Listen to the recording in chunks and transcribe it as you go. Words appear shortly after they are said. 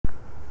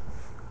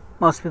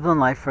Most people in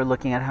life are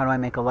looking at how do I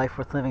make a life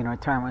worth living and a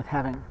retirement worth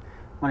having.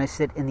 When I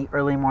sit in the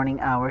early morning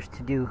hours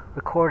to do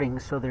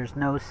recordings so there's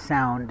no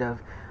sound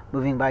of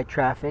moving by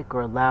traffic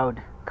or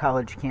loud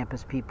college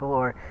campus people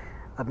or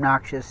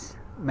obnoxious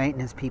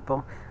maintenance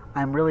people,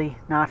 I'm really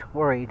not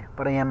worried,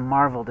 but I am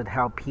marveled at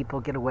how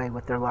people get away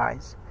with their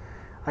lies.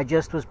 I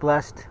just was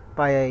blessed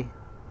by a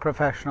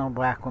professional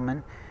black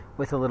woman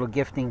with a little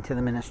gifting to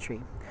the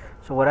ministry.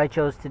 So what I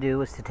chose to do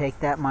was to take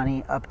that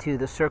money up to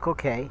the Circle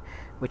K,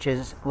 which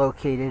is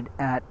located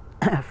at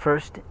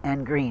First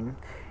and Green,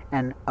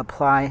 and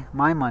apply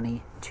my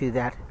money to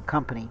that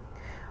company.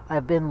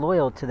 I've been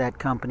loyal to that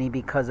company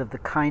because of the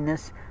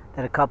kindness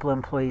that a couple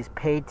employees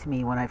paid to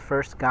me when I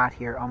first got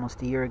here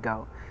almost a year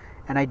ago,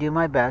 and I do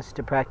my best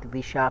to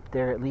practically shop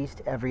there at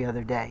least every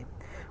other day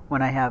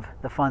when I have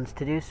the funds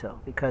to do so,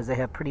 because they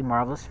have pretty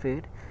marvelous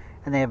food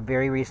and they have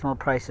very reasonable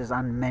prices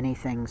on many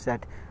things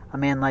that a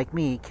man like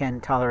me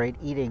can tolerate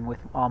eating with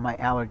all my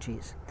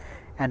allergies,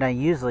 and I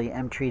usually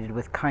am treated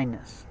with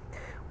kindness.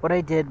 What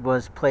I did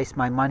was place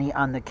my money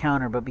on the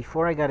counter, but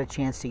before I got a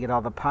chance to get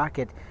all the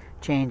pocket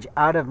change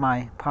out of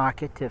my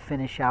pocket to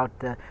finish out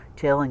the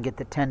till and get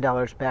the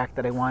 $10 back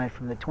that I wanted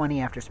from the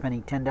 20 after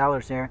spending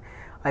 $10 there,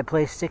 I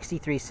placed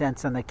 63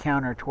 cents on the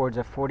counter towards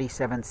a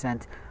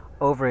 47-cent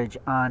overage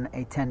on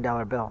a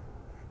 $10 bill.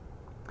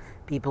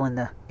 People in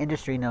the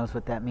industry knows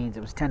what that means.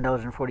 It was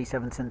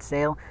 $10.47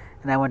 sale,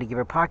 and I wanted to give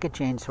her pocket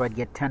change so I'd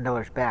get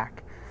 $10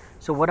 back.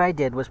 So what I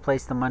did was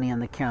place the money on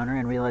the counter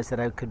and realized that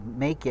I could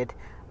make it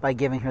by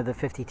giving her the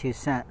 52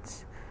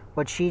 cents.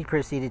 What she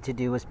proceeded to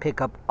do was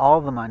pick up all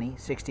the money,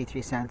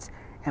 63 cents,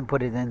 and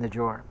put it in the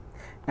drawer.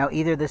 Now,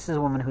 either this is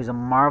a woman who's a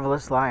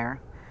marvelous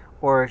liar,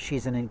 or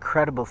she's an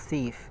incredible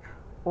thief,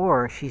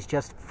 or she's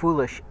just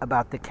foolish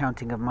about the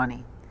counting of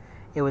money.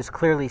 It was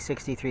clearly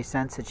 63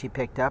 cents that she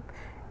picked up,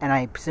 and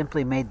I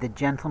simply made the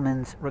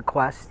gentleman's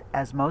request,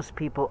 as most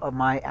people of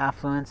my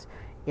affluence,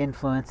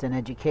 influence, and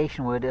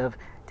education would, of,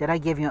 did I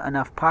give you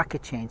enough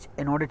pocket change,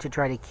 in order to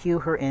try to cue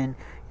her in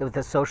with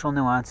the social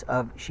nuance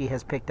of she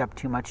has picked up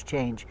too much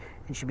change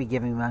and should be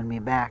giving me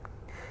back.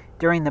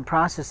 During the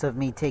process of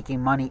me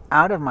taking money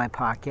out of my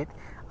pocket,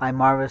 I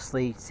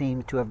marvelously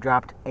seemed to have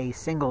dropped a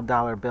single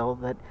dollar bill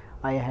that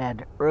I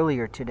had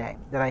earlier today,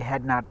 that I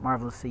had not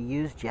marvelously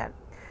used yet.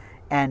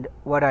 And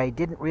what I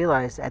didn't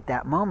realize at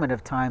that moment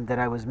of time, that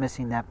I was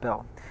missing that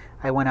bill.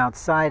 I went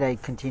outside. I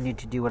continued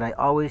to do what I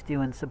always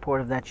do in support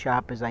of that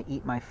shop, as I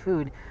eat my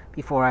food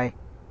before I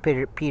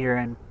peter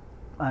and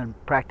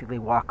practically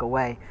walk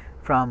away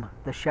from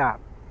the shop.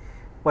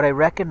 What I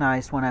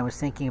recognized when I was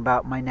thinking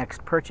about my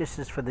next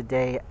purchases for the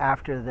day,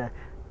 after the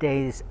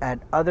days at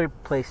other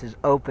places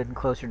open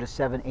closer to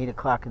 7, 8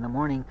 o'clock in the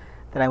morning,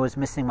 that I was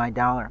missing my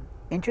dollar.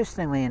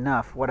 Interestingly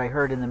enough, what I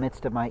heard in the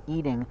midst of my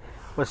eating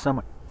was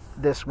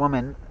this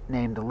woman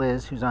named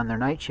Liz, who's on their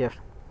night shift,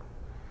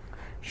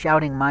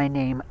 shouting my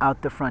name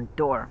out the front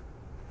door.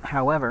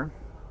 However,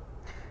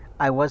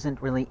 I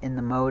wasn't really in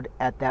the mode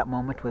at that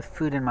moment with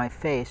food in my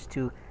face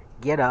to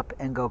get up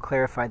and go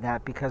clarify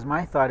that, because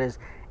my thought is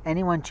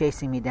anyone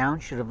chasing me down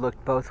should have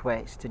looked both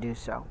ways to do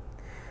so.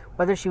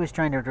 Whether she was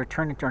trying to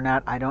return it or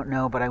not, I don't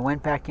know, but I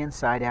went back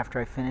inside after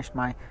I finished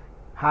my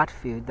hot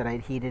food that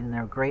I'd heated in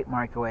a great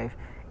microwave,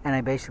 and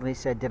I basically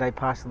said, did I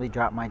possibly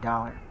drop my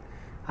dollar?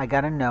 I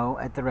got a no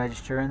at the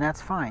register, and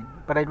that's fine,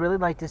 but I'd really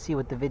like to see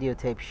what the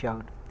videotape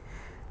showed.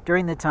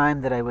 During the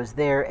time that I was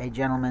there, a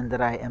gentleman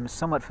that I am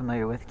somewhat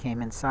familiar with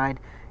came inside,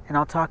 and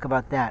I'll talk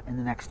about that in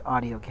the next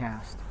audio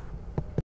cast.